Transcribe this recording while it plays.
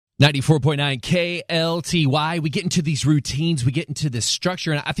94.9 KLTY. We get into these routines, we get into this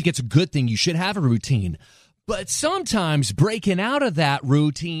structure, and I think it's a good thing. You should have a routine. But sometimes breaking out of that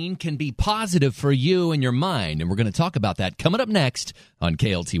routine can be positive for you and your mind. And we're going to talk about that coming up next on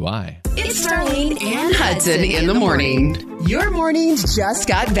KLTY. It's Starlene and Hudson in the morning. Your mornings just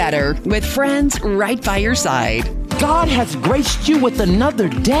got better with friends right by your side. God has graced you with another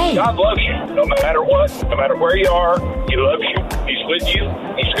day. God loves you no matter what, no matter where you are. He loves you. He's with you.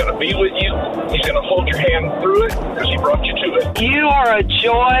 He's going to be with you. He's going to hold your hand through it because he brought you to it. You are a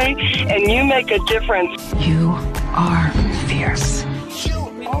joy and you make a difference. You are fierce. You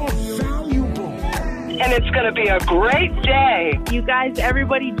are valuable. And it's going to be a great day. You guys,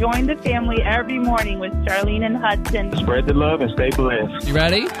 everybody join the family every morning with Starlene and Hudson. Spread the love and stay blessed. You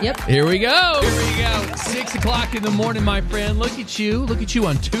ready? Yep. Here we go. 6 o'clock in the morning, my friend. Look at you. Look at you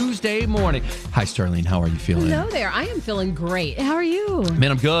on Tuesday morning. Hi, Starlene. How are you feeling? Hello there. I am feeling great. How are you?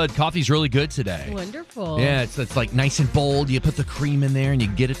 Man, I'm good. Coffee's really good today. Wonderful. Yeah, it's like nice and bold. You put the cream in there and you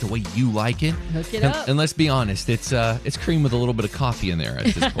get it the way you like it. Hook it up. And let's be honest, it's cream with a little bit of coffee in there at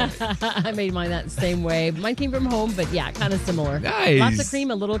this point. I made mine that same way. Mine came from home, but yeah, kind of similar. Nice. Lots of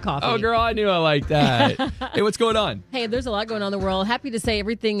cream, a little coffee. Oh, girl, I knew I liked that. Hey, what's going on? Hey, there's a lot going on in the world. Happy to say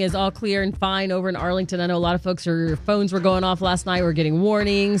everything is all clear and fine over in Arlington. I know a lot of folks, your phones were going off last night. We're getting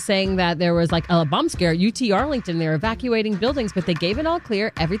warnings saying that there was like a bomb scare at UT Arlington. They're evacuating buildings, but they gave it all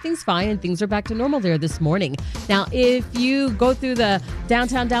clear. Everything's fine and things are back to normal there this morning. Now, if you go through the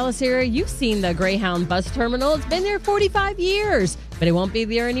downtown Dallas area, you've seen the Greyhound bus terminal. It's been there 45 years. But it won't be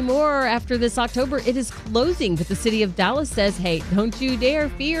there anymore after this October. It is closing, but the city of Dallas says, hey, don't you dare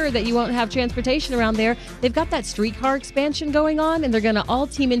fear that you won't have transportation around there. They've got that streetcar expansion going on, and they're going to all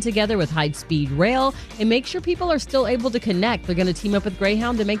team in together with high-speed rail and make sure people are still able to connect. They're going to team up with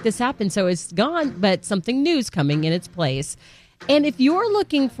Greyhound to make this happen. So it's gone, but something new's coming in its place. And if you're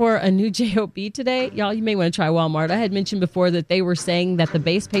looking for a new job today, y'all, you may want to try Walmart. I had mentioned before that they were saying that the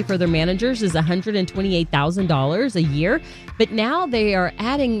base pay for their managers is $128,000 a year. But now they are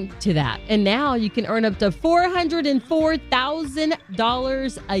adding to that. And now you can earn up to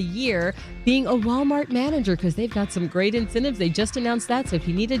 $404,000 a year being a Walmart manager because they've got some great incentives. They just announced that. So if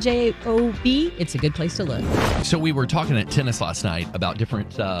you need a job, it's a good place to look. So we were talking at tennis last night about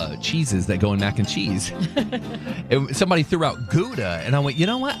different cheeses that go in mac and cheese. Somebody threw out Gouda, and I went, you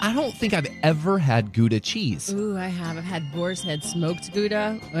know what? I don't think I've ever had Gouda cheese. Ooh, I have. I've had Boar's Head smoked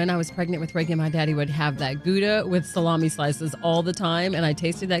Gouda. When I was pregnant with Reagan, my daddy would have that Gouda with salami slices all the time, and I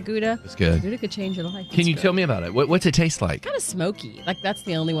tasted that Gouda. It's good. Gouda could change your life. Can you tell me about it? What's it taste like? Kind of smoky. Like, that's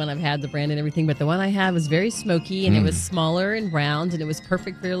the only one I've had, the brand and everything, but the one I had was very smoky, and it was smaller and round, and it was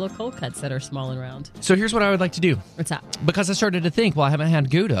perfect for your little cold cuts that are small and round. So here's what I would like to do. What's that? Because I started to think, well, I haven't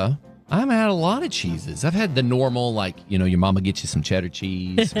had Gouda. I haven't had a lot of cheeses. I've had the normal, like, you know, your mama gets you some cheddar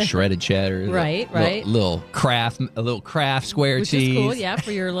cheese, some shredded cheddar. Right. A little Kraft square Which cheese. is cool, yeah,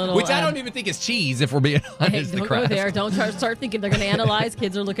 for your little... Which I don't even think is cheese, if we're being honest. Hey, don't go there. Don't start thinking they're going to analyze.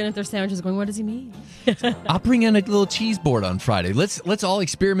 Kids are looking at their sandwiches going, what does he mean? I'll bring in a little cheese board on Friday. Let's all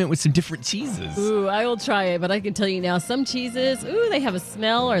experiment with some different cheeses. Ooh, I will try it, but I can tell you now, some cheeses, they have a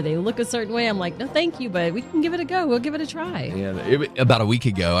smell or they look a certain way. I'm like, no, thank you, but we can give it a go. We'll give it a try. Yeah, about a week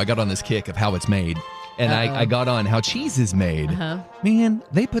ago, I got on this kick of how it's made. And I got on how cheese is made. Man,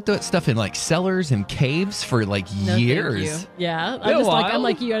 they put that stuff in like cellars and caves for like years. Yeah, I'm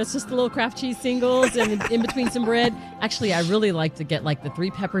like you. It's just the little Kraft cheese singles and in between some bread. Actually, I really like to get like the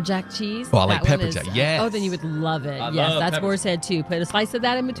 3 pepper jack cheese. Oh, I like pepper jack. Yes. Oh, then you would love it. Yes, that's Boar's Head too. Put a slice of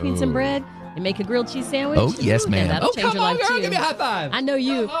that in between some bread. And make a grilled cheese sandwich. Oh, yes, ma'am. That'll change your life, girl, too. Give me a high five. I know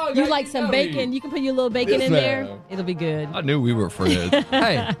you. You like some bacon. You can put your little bacon in there. It'll be good. I knew we were friends.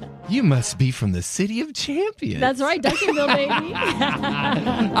 Hey, you must be from the City of Champions. That's right, Duncanville, baby.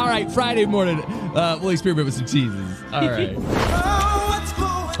 All right, Friday morning, we'll experiment with some cheeses. All right.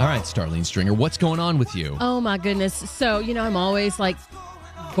 All right, Starlene Stringer, what's going on with you? Oh, my goodness. So, I'm always like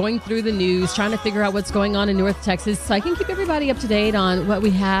going through the news, trying to figure out what's going on in North Texas so I can keep everybody up to date on what we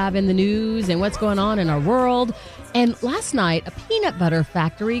have in the news and what's going on in our world. And last night, a peanut butter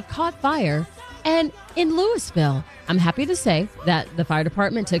factory caught fire and in Louisville. I'm happy to say that the fire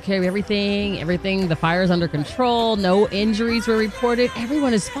department took care of everything. The fire is under control. No injuries were reported.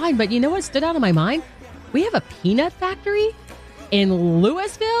 Everyone is fine. But you know what stood out in my mind? We have a peanut factory in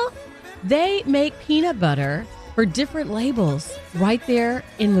Louisville. They make peanut butter for different labels right there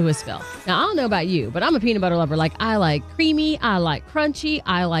in Louisville. Now, I don't know about you, but I'm a peanut butter lover. Like, I like creamy, I like crunchy,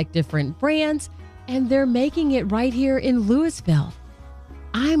 I like different brands, and they're making it right here in Louisville.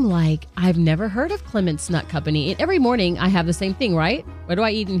 I'm like, I've never heard of Clement's Nut Company. And every morning I have the same thing, right? What do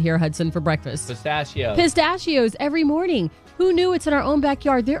I eat in here, Hudson, for breakfast? Pistachios. Pistachios every morning. Who knew it's in our own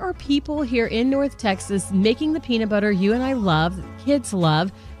backyard? There are people here in North Texas making the peanut butter you and I love, kids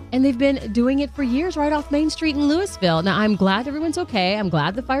love, and they've been doing it for years right off Main Street in Louisville. Now, I'm glad everyone's okay. I'm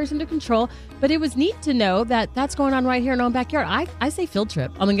glad the fire's under control, but it was neat to know that that's going on right here in our own backyard. I say field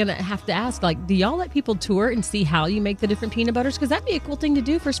trip. I'm going to have to ask, like, do y'all let people tour and see how you make the different peanut butters? Because that'd be a cool thing to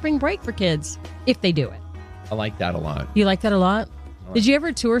do for spring break for kids, if they do it. I like that a lot. You like that a lot? Did you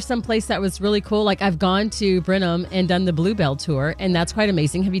ever tour someplace that was really cool? Like, I've gone to Brenham and done the Bluebell tour, and that's quite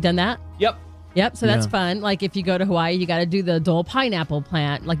amazing. Have you done that? Yep, so that's fun. Like, if you go to Hawaii, you got to do the Dole pineapple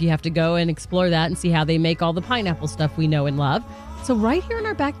plant. Like, you have to go and explore that and see how they make all the pineapple stuff we know and love. So right here in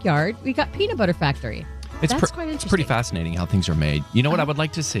our backyard, we got Peanut Butter Factory. That's quite interesting. It's pretty fascinating how things are made. You know what I would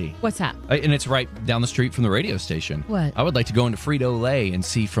like to see? What's that? And it's right down the street from the radio station. What? I would like to go into Frito-Lay and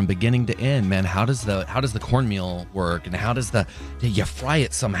see from beginning to end, man, how does the cornmeal work, and how do you fry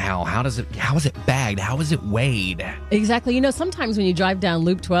it somehow? How is it bagged? How is it weighed? Exactly. You know, sometimes when you drive down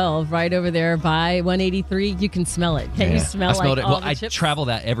Loop 12 right over there by 183, you can smell it. Can you smell it? all the I chips? travel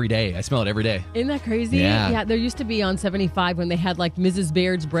that every day. I smell it every day. Isn't that crazy? Yeah. There used to be on 75 when they had like Mrs.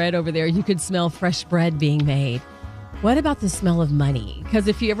 Baird's bread over there, you could smell fresh bread being made. What about the smell of money? Because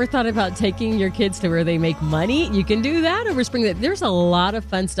if you ever thought about taking your kids to where they make money, you can do that over spring. There's a lot of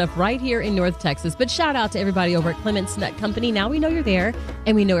fun stuff right here in North Texas. But shout out to everybody over at Clement's Nut Company. Now we know you're there,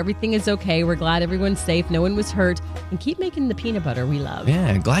 and we know everything is okay. We're glad everyone's safe. No one was hurt. And keep making the peanut butter we love.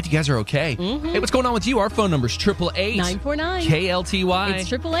 Yeah, glad you guys are okay. Mm-hmm. Hey, what's going on with you? Our phone number is 888-949 KLTY.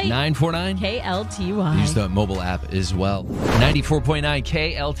 It's 888 949 KLTY. Use the mobile app as well. 94.9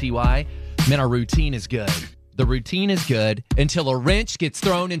 KLTY. Man, our routine is good. The routine is good until a wrench gets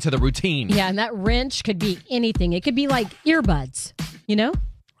thrown into the routine. Yeah, and that wrench could be anything. It could be like earbuds, you know?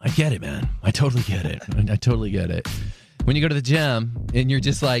 I get it, man. I totally get it. I totally get it. When you go to the gym and you're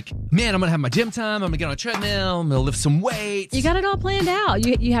just like, man, I'm going to have my gym time. I'm going to get on a treadmill. I'm going to lift some weights. You got it all planned out.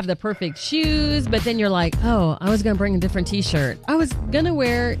 You have the perfect shoes, but then you're like, oh, I was going to bring a different T-shirt. I was going to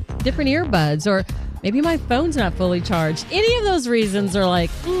wear different earbuds, or maybe my phone's not fully charged. Any of those reasons are like,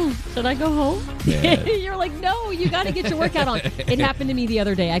 should I go home? You're like, no, you got to get your workout on. It happened to me the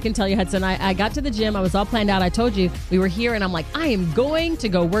other day. I can tell you, Hudson, I got to the gym. I was all planned out. I told you we were here, and I'm like, I am going to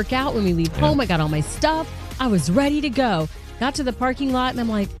go work out when we leave home. I got all my stuff. I was ready to go. Got to the parking lot, and I'm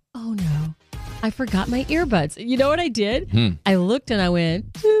like, oh, no, I forgot my earbuds. You know what I did? I looked, and I went,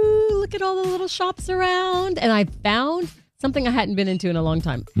 ooh, look at all the little shops around. And I found something I hadn't been into in a long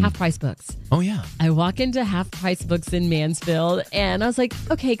time, Half Price Books. Oh, yeah. I walk into Half Price Books in Mansfield, and I was like,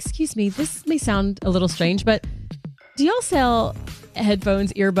 okay, excuse me, this may sound a little strange, but do y'all sell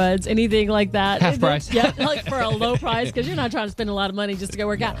headphones, earbuds, anything like that? Half price. Yeah, like for a low price, because you're not trying to spend a lot of money just to go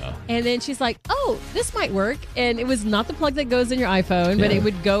work out. And then she's like, oh, this might work. And it was not the plug that goes in your iPhone, but it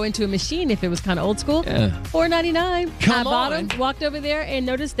would go into a machine if it was kind of old school. $4.99. I bought them, walked over there, and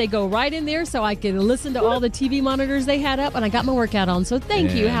noticed they go right in there so I could listen to all the TV monitors they had up, and I got my workout on. So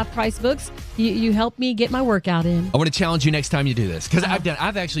thank you, Half Price Books. You helped me get my workout in. I want to challenge you next time you do this, because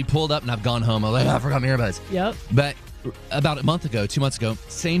I've actually pulled up and I've gone home. I'm like, I forgot my earbuds. Yep. But about a month ago, 2 months ago,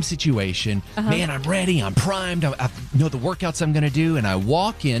 same situation. Man, I'm ready. I'm primed. I know the workouts I'm going to do. And I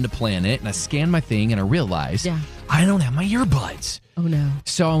walk in to plan it, and I scan my thing, and I realize I don't have my earbuds. Oh, no.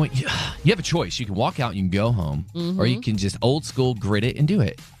 So I went, you have a choice. You can walk out and you can go home, or you can just old school grit it and do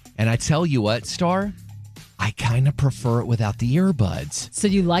it. And I tell you what, Star, I kind of prefer it without the earbuds. So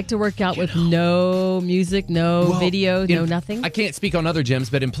you like to work out with no music, no video, no nothing? I can't speak on other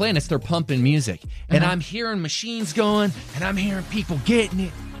gyms, but in Planets, they're pumping music. And I'm hearing machines going, and I'm hearing people getting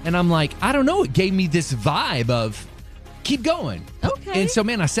it. And I'm like, I don't know, it gave me this vibe of keep going. Okay. And so,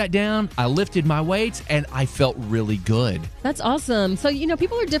 man, I sat down, I lifted my weights, and I felt really good. That's awesome. So, you know,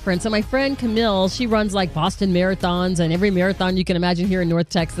 people are different. So my friend Camille, she runs like Boston marathons and every marathon you can imagine here in North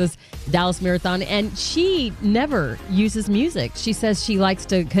Texas, Dallas Marathon, and she never uses music. She says she likes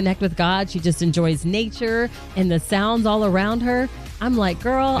to connect with God. She just enjoys nature and the sounds all around her. I'm like,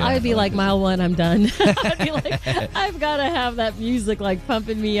 girl, I would be like, mile one, I'm done. I'd be like, I've got to have that music like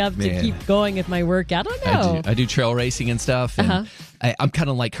pumping me up to keep going with my workout. I don't know. I do trail racing and stuff. And I'm kind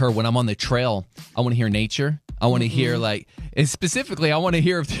of like her. When I'm on the trail, I want to hear nature. I want to hear like, and specifically, I want to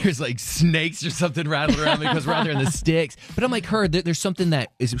hear if there's like snakes or something rattling around because we're out there in the sticks. But I'm like her, there's something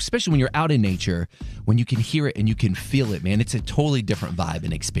that is, especially when you're out in nature, when you can hear it and you can feel it, man, it's a totally different vibe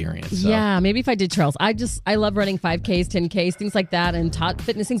and experience. So. Yeah, maybe if I did trails. I love running 5Ks, 10Ks, things like that, and top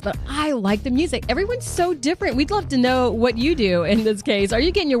fitness things, but I like the music. Everyone's so different. We'd love to know what you do in this case. Are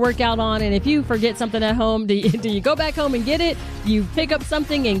you getting your workout on? And if you forget something at home, do you go back home and get it? You pick up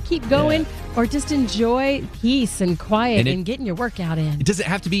something and keep going? Or just enjoy peace and quiet and and getting your workout in. It doesn't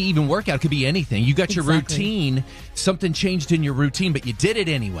have to be even workout. It could be anything. You got your routine. Something changed in your routine, but you did it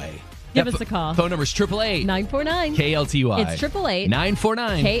anyway. Give us a call. Phone number is 888-949 KLTY. It's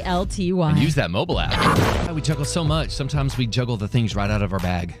 888-949 KLTY. And use that mobile app. We juggle so much. Sometimes we juggle the things right out of our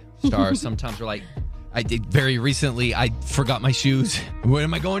bag. Sometimes we're like, I did very recently, I forgot my shoes. When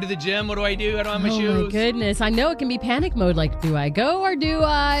am I going to the gym? What do I do? I don't have my shoes. Oh, my goodness. I know it can be panic mode. Like, do I go or do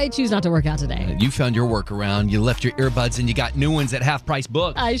I choose not to work out today? You found your workaround. You left your earbuds and you got new ones at half price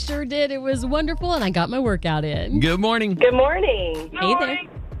books. I sure did. It was wonderful, and I got my workout in. Good morning. Good morning. Hey there.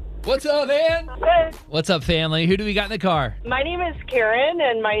 What's up, man? Good. What's up, family? Who do we got in the car? My name is Karen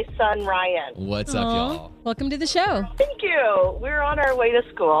and my son Ryan. What's up, y'all? Welcome to the show. Thank you. We're on our way to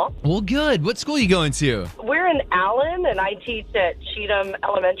school. Well, good. What school are you going to? We're in Allen, and I teach at Cheatham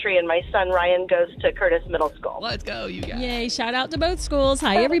Elementary, and my son Ryan goes to Curtis Middle School. Let's go, you guys. Yay, shout out to both schools.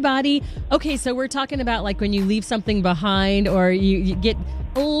 Hi, everybody. Okay, so we're talking about like when you leave something behind or you get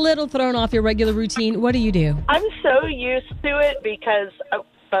a little thrown off your regular routine. What do? I'm so used to it because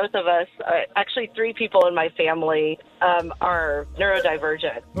both of us, actually 3 people in my family, are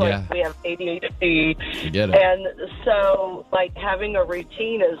neurodivergent. Yeah. We have ADHD. Get it. And so, like, having a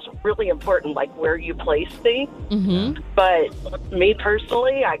routine is really important, like where you place things. Mm-hmm. But me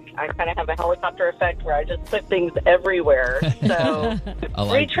personally, I kind of have a helicopter effect where I just put things everywhere. So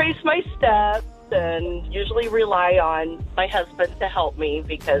retrace my steps and usually rely on my husband to help me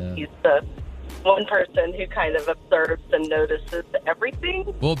because he's the one person who kind of observes and notices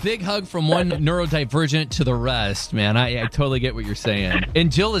everything. Well, big hug from one neurodivergent to the rest, man. I totally get what you're saying.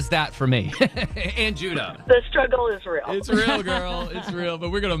 And Jill is that for me. And Judah. The struggle is real. It's real, girl. It's real,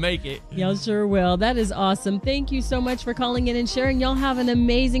 but we're going to make it. Y'all sure will. That is awesome. Thank you so much for calling in and sharing. Y'all have an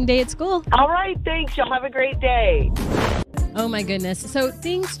amazing day at school. All right, thanks. Y'all have a great day. Oh, my goodness. So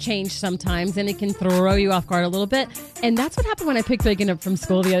things change sometimes, and it can throw you off guard a little bit. And that's what happened when I picked Megan up from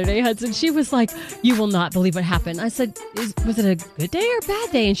school the other day, Hudson. She was like, you will not believe what happened. I said, was it a good day or a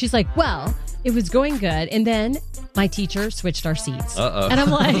bad day? And she's like, well, it was going good. And then my teacher switched our seats. Uh-oh. And I'm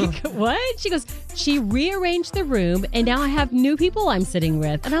like, what? She goes, she rearranged the room, and now I have new people I'm sitting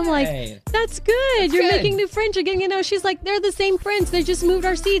with. And I'm like, that's good. You're making new friends. You're getting to know. She's like, they're the same friends. They just moved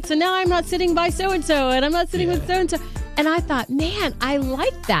our seats. And now I'm not sitting by so-and-so, and I'm not sitting with so-and-so. And I thought, man, I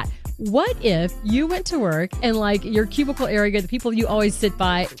like that. What if you went to work and like your cubicle area, the people you always sit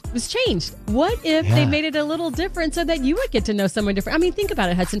by, was changed? What if they made it a little different so that you would get to know someone different? I mean, think about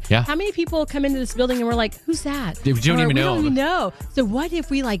it, Hudson. Yeah. How many people come into this building and we're like, who's that? We don't even know. We don't even know. So what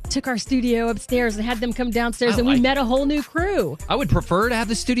if we like took our studio upstairs and had them come downstairs and we met a whole new crew? I would prefer to have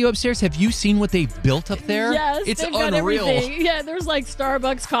the studio upstairs. Have you seen what they've built up there? Yes, it's they've got unreal. everything. Yeah, there's like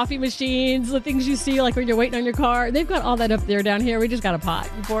Starbucks coffee machines, the things you see like when you're waiting on your car. They've got all that up there. Down here, we just got a pot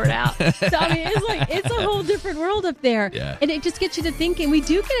and pour it out. So I mean, it's a whole different world up there. Yeah. And it just gets you to thinking. We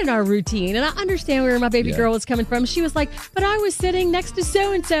do get in our routine. And I understand where my baby girl was coming from. She was like, but I was sitting next to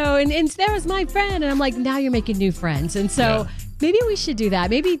so-and-so and there was my friend. And I'm like, now you're making new friends. And so maybe we should do that.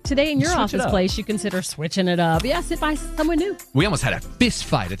 Maybe today in your office place, you consider switching it up. Yeah, sit by someone new. We almost had a fist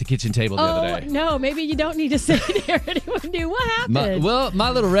fight at the kitchen table the other day. No, maybe you don't need to sit there. Anyone new? What happened? My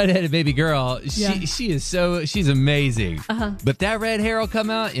little redheaded baby girl, she's amazing. But that red hair will come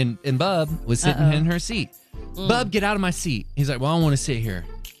out, and Bub was sitting in her seat. Bub, get out of my seat. He's like, well, I want to sit here.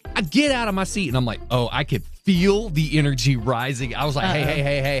 I get out of my seat, and I'm like, oh, I could feel the energy rising. I was like,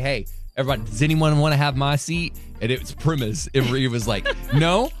 hey. Everybody, does anyone want to have my seat? And it was Primus. It was like,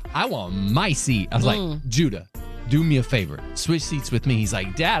 no, I want my seat. I was like, Judah, do me a favor. Switch seats with me. He's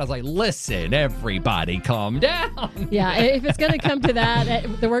like, Dad. I was like, listen, everybody calm down. Yeah, if it's going to come to that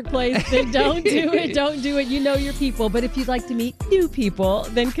at the workplace, then don't do it. Don't do it. You know your people. But if you'd like to meet new people,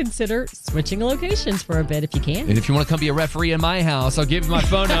 then consider switching locations for a bit if you can. And if you want to come be a referee in my house, I'll give you my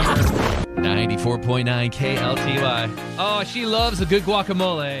phone number. 94.9 KLTY. Oh, she loves a good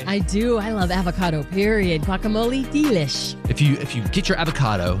guacamole. I do. I love avocado, period. Guacamole, delish. If you get your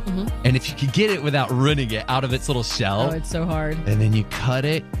avocado, and if you could get it without ruining it out of its little shell. Oh, it's so hard. And then you cut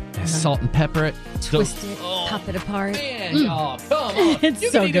it, and salt and pepper it. Twist it, pop it apart. Man, y'all, come on. It's you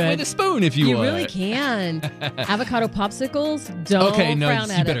so can eat good. it with a spoon if you want. You really can. Avocado popsicles, don't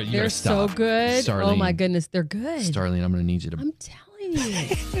frown at it. They're so good. Starlene. Oh, my goodness. They're good. Starlene, I'm going to need you to... I'm telling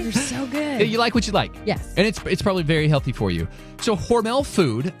you. They're so good. You like what you like. Yes. And it's probably very healthy for you. So Hormel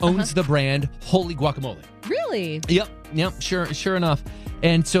Food owns the brand Holy Guacamole. Really? Yep. Sure enough.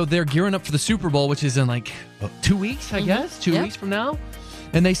 And so they're gearing up for the Super Bowl, which is in like 2 weeks, I guess. 2 weeks from now.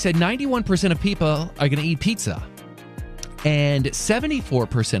 And they said 91% of people are going to eat pizza. And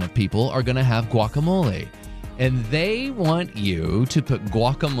 74% of people are going to have guacamole. And they want you to put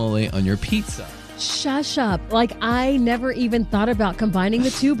guacamole on your pizza. Shush up. Like, I never even thought about combining the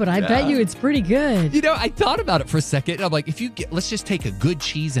two, but I bet you it's pretty good. You know, I thought about it for a second. I'm like, let's just take a good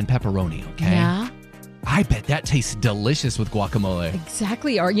cheese and pepperoni, okay? Yeah. I bet that tastes delicious with guacamole.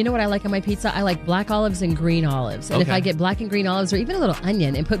 Exactly. Or you know what I like on my pizza? I like black olives and green olives. And if I get black and green olives or even a little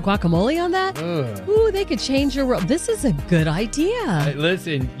onion and put guacamole on that, ooh, they could change your world. This is a good idea.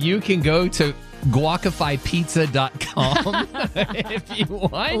 Listen, you can go to guacifypizza.com if you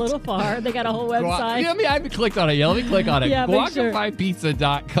want. A little far. They got a whole website. I haven't clicked on it yet. Let me click on it. Yeah,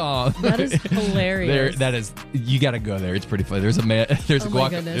 guacifypizza.com. That is hilarious. You got to go there. It's pretty funny. There's a man. There's a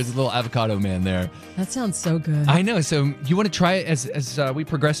little avocado man there. That sounds so good. I know. So you want to try it as we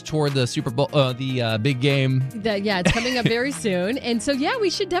progress toward the Super Bowl, the big game? It's coming up very soon. And so,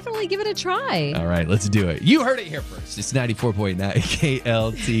 we should definitely give it a try. All right, let's do it. You heard it here first. It's 94.9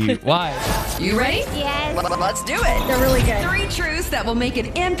 KLTY. You ready? Yes. Let's do it. They're really good. 3 truths that will make an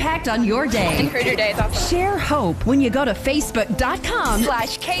impact on your day. Improve your day. It's awesome. Share hope when you go to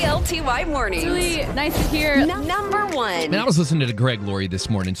Facebook.com/KLTY Mornings. It's really nice to hear. Number 1. And I was listening to Greg Laurie this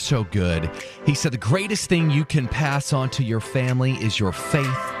morning. So good. He said the greatest thing you can pass on to your family is your faith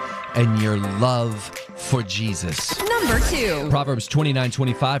and your love for Jesus. Number 2. Proverbs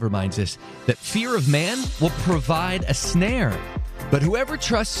 29:25 reminds us that fear of man will provide a snare, but whoever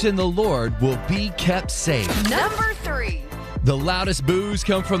trusts in the Lord will be kept safe. Number 3. The loudest boos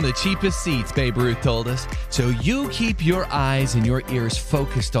come from the cheapest seats, Babe Ruth told us. So you keep your eyes and your ears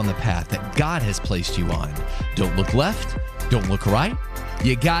focused on the path that God has placed you on. Don't look left. Don't look right.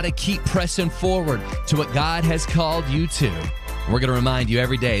 You got to keep pressing forward to what God has called you to. We're going to remind you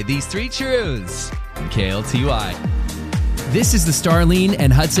every day these 3 truths from KLTY. This is the Starlene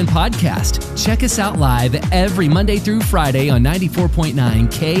and Hudson podcast. Check us out live every Monday through Friday on 94.9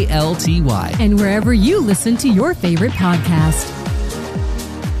 KLTY. And wherever you listen to your favorite podcast.